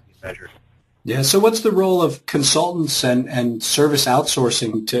be able to be measured. Yeah. So what's the role of consultants and service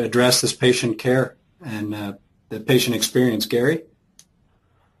outsourcing to address this patient care and the patient experience, Gerry?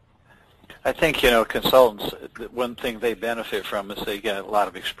 I think, consultants, one thing they benefit from is they get a lot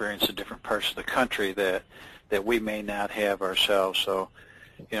of experience in different parts of the country that we may not have ourselves. So,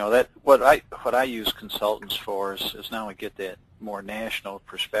 that what I use consultants for is not only get that more national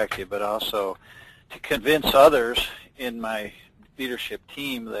perspective, but also to convince others in my leadership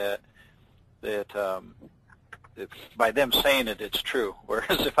team that by them saying it, it's true.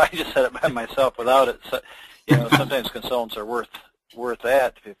 Whereas if I just said it by myself without it, sometimes consultants are worth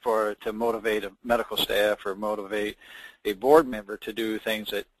that to motivate a medical staff or motivate a board member to do things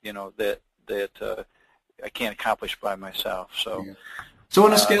that that I can't accomplish by myself. So. Yeah. So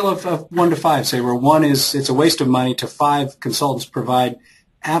on a scale of 1 to 5, say where 1 is it's a waste of money to 5 consultants provide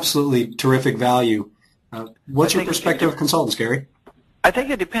absolutely terrific value. What's your perspective of consultants, Gerry? I think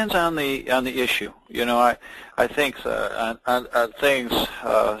it depends on the issue. I think on things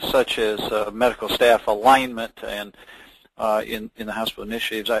such as medical staff alignment and in the hospital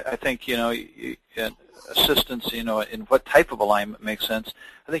initiatives, I think assistance, in what type of alignment makes sense.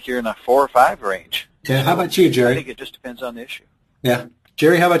 I think you're in a 4 or 5 range. Yeah. How about you, Gerry? I think it just depends on the issue. Yeah.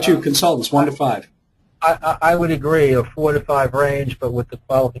 Gerry, how about you? Consultants, 1 to 5. I would agree, a 4 to 5 range, but what the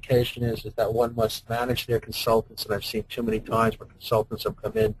qualification is that one must manage their consultants, and I've seen too many times where consultants have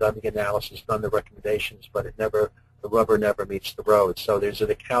come in, done the analysis, done the recommendations, but the rubber never meets the road. So there's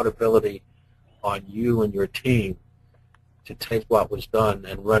an accountability on you and your team to take what was done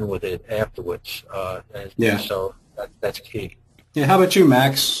and run with it afterwards. So that's key. Yeah. How about you,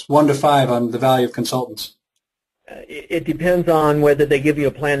 Max? 1 to 5 on the value of consultants. It depends on whether they give you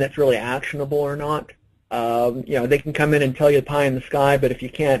a plan that's really actionable or not. They can come in and tell you pie in the sky, but if you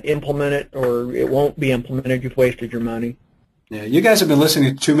can't implement it or it won't be implemented, you've wasted your money. Yeah, you guys have been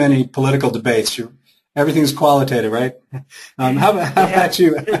listening to too many political debates. Everything's qualitative, right? How about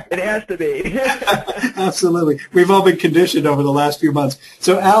you? It has to be. Absolutely. We've all been conditioned over the last few months.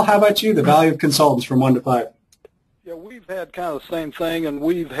 So, Al, how about you, the value of consultants from 1 to 5? Yeah, we've had kind of the same thing, and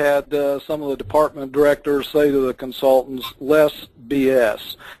we've had some of the department directors say to the consultants, less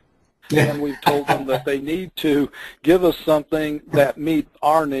BS. Yeah. And we've told them that they need to give us something that meets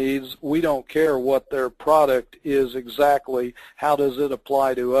our needs. We don't care what their product is exactly. How does it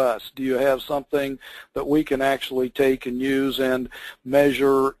apply to us? Do you have something that we can actually take and use and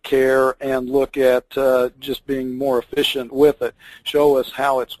measure, care, and look at just being more efficient with it? Show us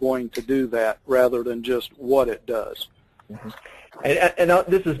how it's going to do that rather than just what it does. Mm-hmm.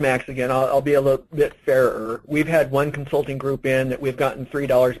 This is Max again. I'll be a little bit fairer. We've had one consulting group in that we've gotten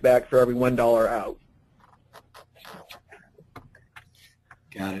 $3 back for every $1 out.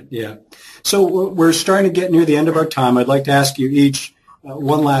 Got it. Yeah. So we're starting to get near the end of our time. I'd like to ask you each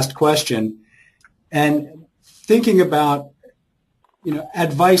one last question. And thinking about,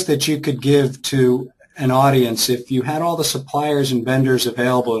 advice that you could give to an audience if you had all the suppliers and vendors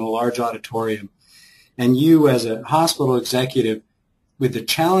available in a large auditorium, and you as a hospital executive, with the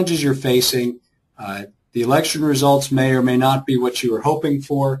challenges you're facing, the election results may or may not be what you were hoping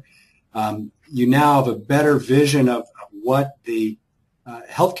for. You now have a better vision of what the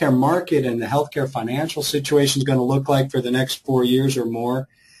healthcare market and the healthcare financial situation is going to look like for the next 4 years or more.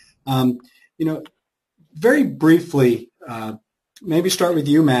 Very briefly, maybe start with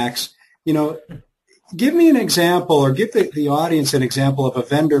you, Max. Give me an example, or give the audience an example of a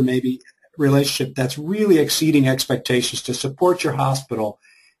vendor maybe relationship that's really exceeding expectations to support your hospital,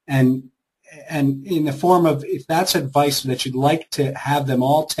 and in the form of, if that's advice that you'd like to have them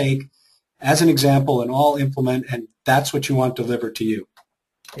all take as an example and all implement, and that's what you want delivered to you.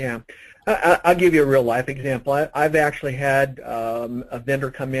 Yeah. I'll give you a real life example. I've actually had a vendor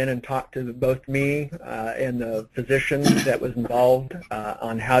come in and talk to both me and the physician that was involved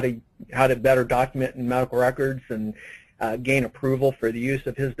on how to better document in medical records and gain approval for the use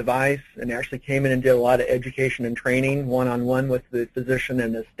of his device, and actually came in and did a lot of education and training one-on-one with the physician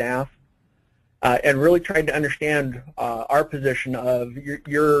and his staff, and really tried to understand our position of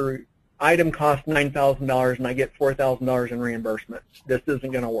your item costs $9,000 and I get $4,000 in reimbursement. This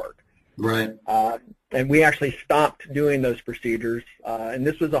isn't going to work. Right. And we actually stopped doing those procedures, and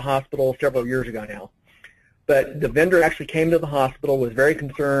this was a hospital several years ago now. But the vendor actually came to the hospital, was very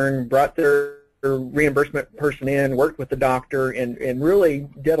concerned, brought their reimbursement person in, worked with the doctor, and really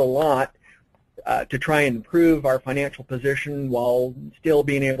did a lot to try and improve our financial position while still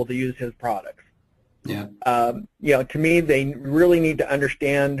being able to use his products. Yeah. To me, they really need to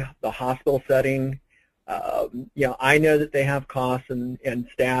understand the hospital setting. I know that they have costs and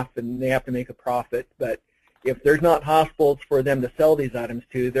staff, and they have to make a profit, but if there's not hospitals for them to sell these items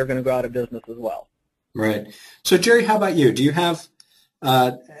to, they're going to go out of business as well. Right. So, Gerry, how about you? Do you have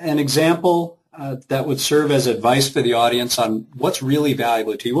an example that would serve as advice for the audience on what's really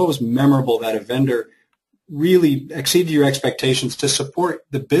valuable to you? What was memorable that a vendor really exceeded your expectations to support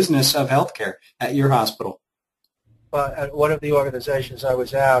the business of healthcare at your hospital? Well, at one of the organizations I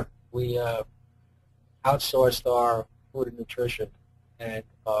was at, we outsourced our food and nutrition, and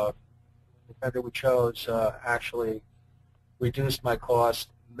the vendor we chose actually reduced my cost,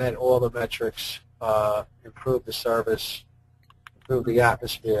 met all the metrics, improved the service, improved the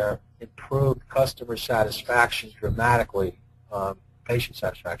atmosphere, improved customer satisfaction dramatically, patient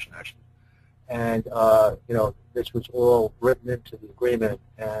satisfaction actually. And, this was all written into the agreement,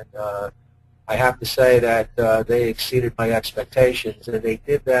 and I have to say that they exceeded my expectations, and they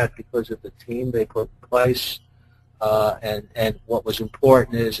did that because of the team they put in place, and what was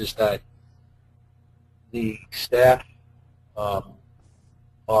important is that the staff,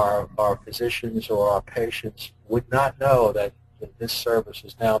 our physicians or our patients would not know that this service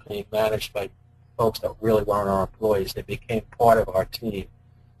is now being managed by folks that really weren't our employees. They became part of our team,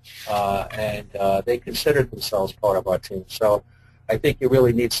 and they considered themselves part of our team. So I think you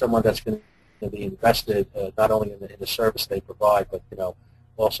really need someone that's going to be invested not only in the service they provide, but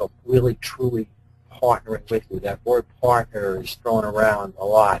also really truly partnering with you. That word partner is thrown around a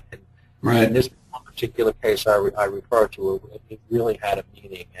lot, and right. In this particular case I refer to, it really had a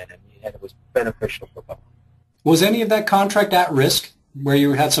meaning, and it was beneficial for both. Was any of that contract at risk, where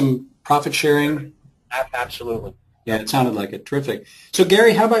you had some profit sharing? Absolutely. Yeah, it sounded like it. Terrific. So,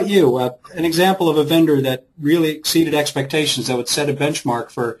 Gerry, how about you? An example of a vendor that really exceeded expectations, that would set a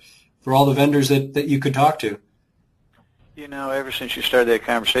benchmark for all the vendors that you could talk to. Ever since you started that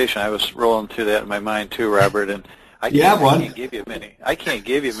conversation, I was rolling through that in my mind too, Robert, and I can't give you many. I can't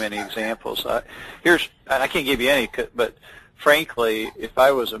give you many examples. I can't give you any, but frankly, if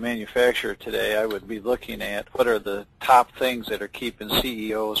I was a manufacturer today, I would be looking at what are the top things that are keeping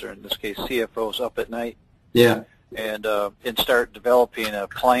CEOs, or in this case CFOs, up at night. Yeah. And start developing a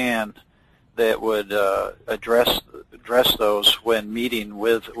plan that would address those when meeting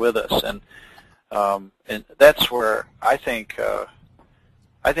with us, and that's where I think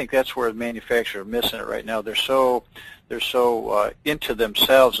that's where the manufacturers are missing it right now. They're so into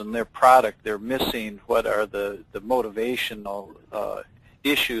themselves and their product. They're missing what are the motivational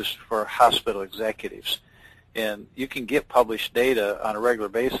issues for hospital executives. And you can get published data on a regular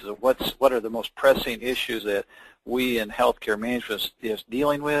basis of what are the most pressing issues that we in healthcare management is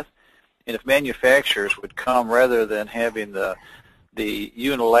dealing with. And if manufacturers would come, rather than having the the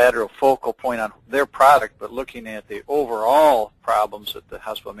unilateral focal point on their product, but looking at the overall problems at the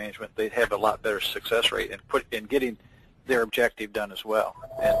hospital management, they'd have a lot better success rate in getting their objective done as well.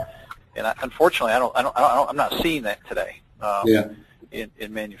 And unfortunately, I'm not seeing that today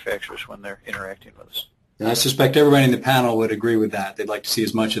in manufacturers when they're interacting with us. And I suspect everybody in the panel would agree with that. They'd like to see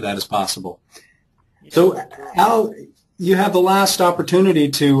as much of that as possible. So, Al, you have the last opportunity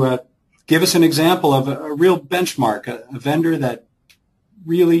to give us an example of a real benchmark, a vendor that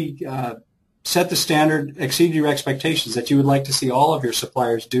really set the standard, exceeded your expectations, that you would like to see all of your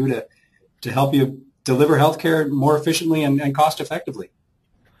suppliers do to help you deliver healthcare more efficiently and cost effectively.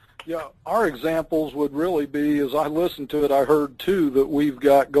 Yeah, our examples would really be, as I listened to it, I heard two that we've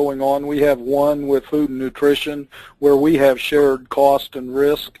got going on. We have one with food and nutrition where we have shared cost and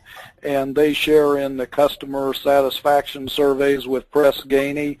risk, and they share in the customer satisfaction surveys with Press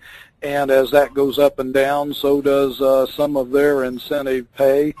Ganey, and as that goes up and down, so does some of their incentive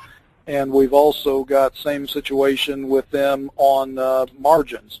pay. And we've also got same situation with them on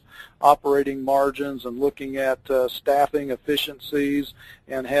margins, operating margins, and looking at staffing efficiencies,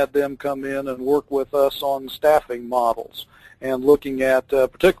 and had them come in and work with us on staffing models. And looking at,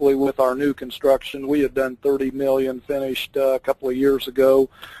 particularly with our new construction, we had done $30 million finished a couple of years ago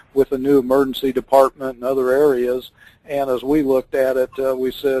with a new emergency department and other areas. And as we looked at it,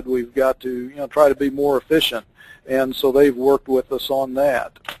 we said we've got to try to be more efficient. And so they've worked with us on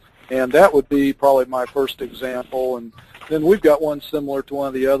that. And that would be probably my first example. And then we've got one similar to one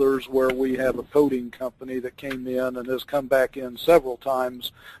of the others where we have a coding company that came in and has come back in several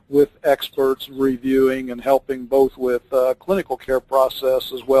times with experts reviewing and helping both with clinical care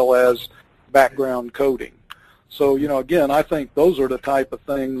process as well as background coding. So, again, I think those are the type of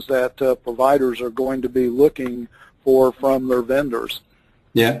things that providers are going to be looking for from their vendors.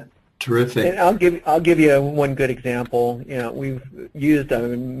 Yeah, terrific. And I'll give you one good example. We've used a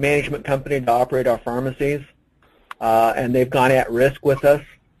management company to operate our pharmacies. And they've gone at risk with us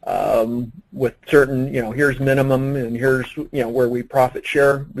with certain, here's minimum and here's, where we profit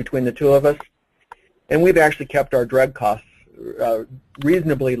share between the two of us. And we've actually kept our drug costs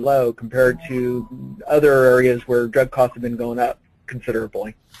reasonably low compared to other areas where drug costs have been going up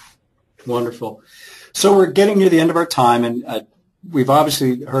considerably. Wonderful. So we're getting near the end of our time, and we've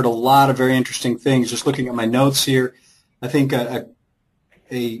obviously heard a lot of very interesting things. Just looking at my notes here, I think a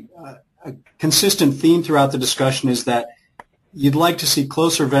consistent theme throughout the discussion is that you'd like to see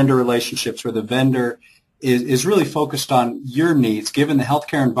closer vendor relationships where the vendor is really focused on your needs. Given the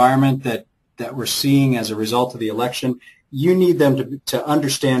healthcare environment that we're seeing as a result of the election, you need them to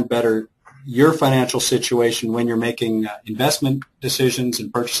understand better your financial situation when you're making investment decisions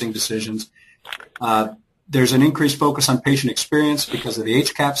and purchasing decisions. There's an increased focus on patient experience because of the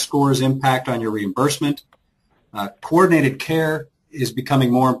HCAHPS score's impact on your reimbursement. Coordinated care is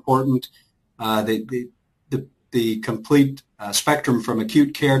becoming more important. The complete spectrum from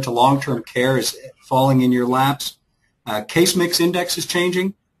acute care to long-term care is falling in your laps. Case mix index is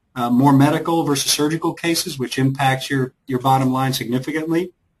changing, more medical versus surgical cases, which impacts your bottom line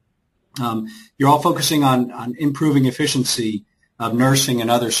significantly. You're all focusing on improving efficiency of nursing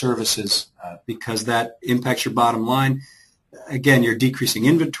and other services because that impacts your bottom line. Again, you're decreasing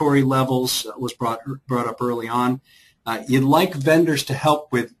inventory levels was brought up early on. You'd like vendors to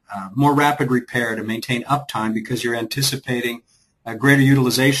help with more rapid repair to maintain uptime because you're anticipating a greater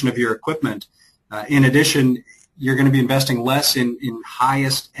utilization of your equipment. In addition, you're going to be investing less in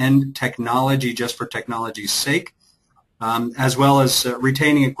highest-end technology just for technology's sake, as well as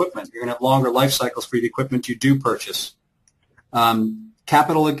retaining equipment. You're going to have longer life cycles for the equipment you do purchase.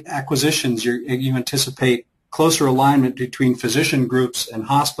 Capital acquisitions, you anticipate closer alignment between physician groups and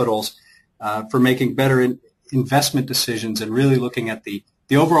hospitals for making better investment decisions and really looking at the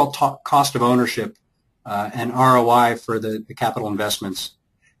overall cost of ownership and ROI for the capital investments.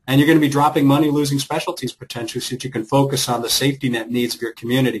 And you're going to be dropping money, losing specialties potentially so that you can focus on the safety net needs of your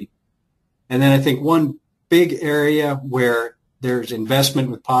community. And then I think one big area where there's investment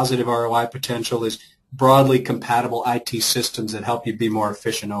with positive ROI potential is broadly compatible IT systems that help you be more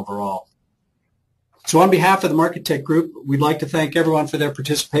efficient overall. So on behalf of the MarkeTech Group, we'd like to thank everyone for their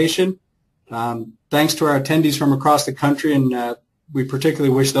participation. Thanks to our attendees from across the country, and we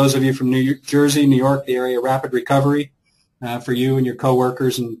particularly wish those of you from New Jersey, New York, the area, rapid recovery for you and your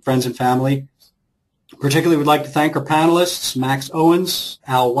coworkers and friends and family. Particularly, we'd like to thank our panelists, Max Owens,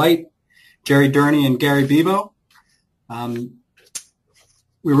 Al White, Gerry Durney, and Gary Bebow.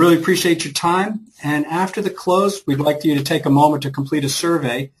 We really appreciate your time, and after the close, we'd like you to take a moment to complete a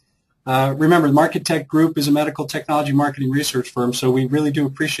survey. Remember, the MarkeTech Group is a medical technology marketing research firm, so we really do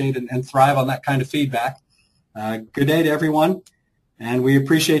appreciate and thrive on that kind of feedback. Good day to everyone, And we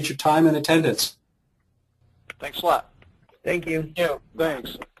appreciate your time and attendance. Thanks a lot. Thank you.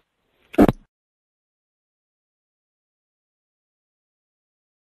 Thanks.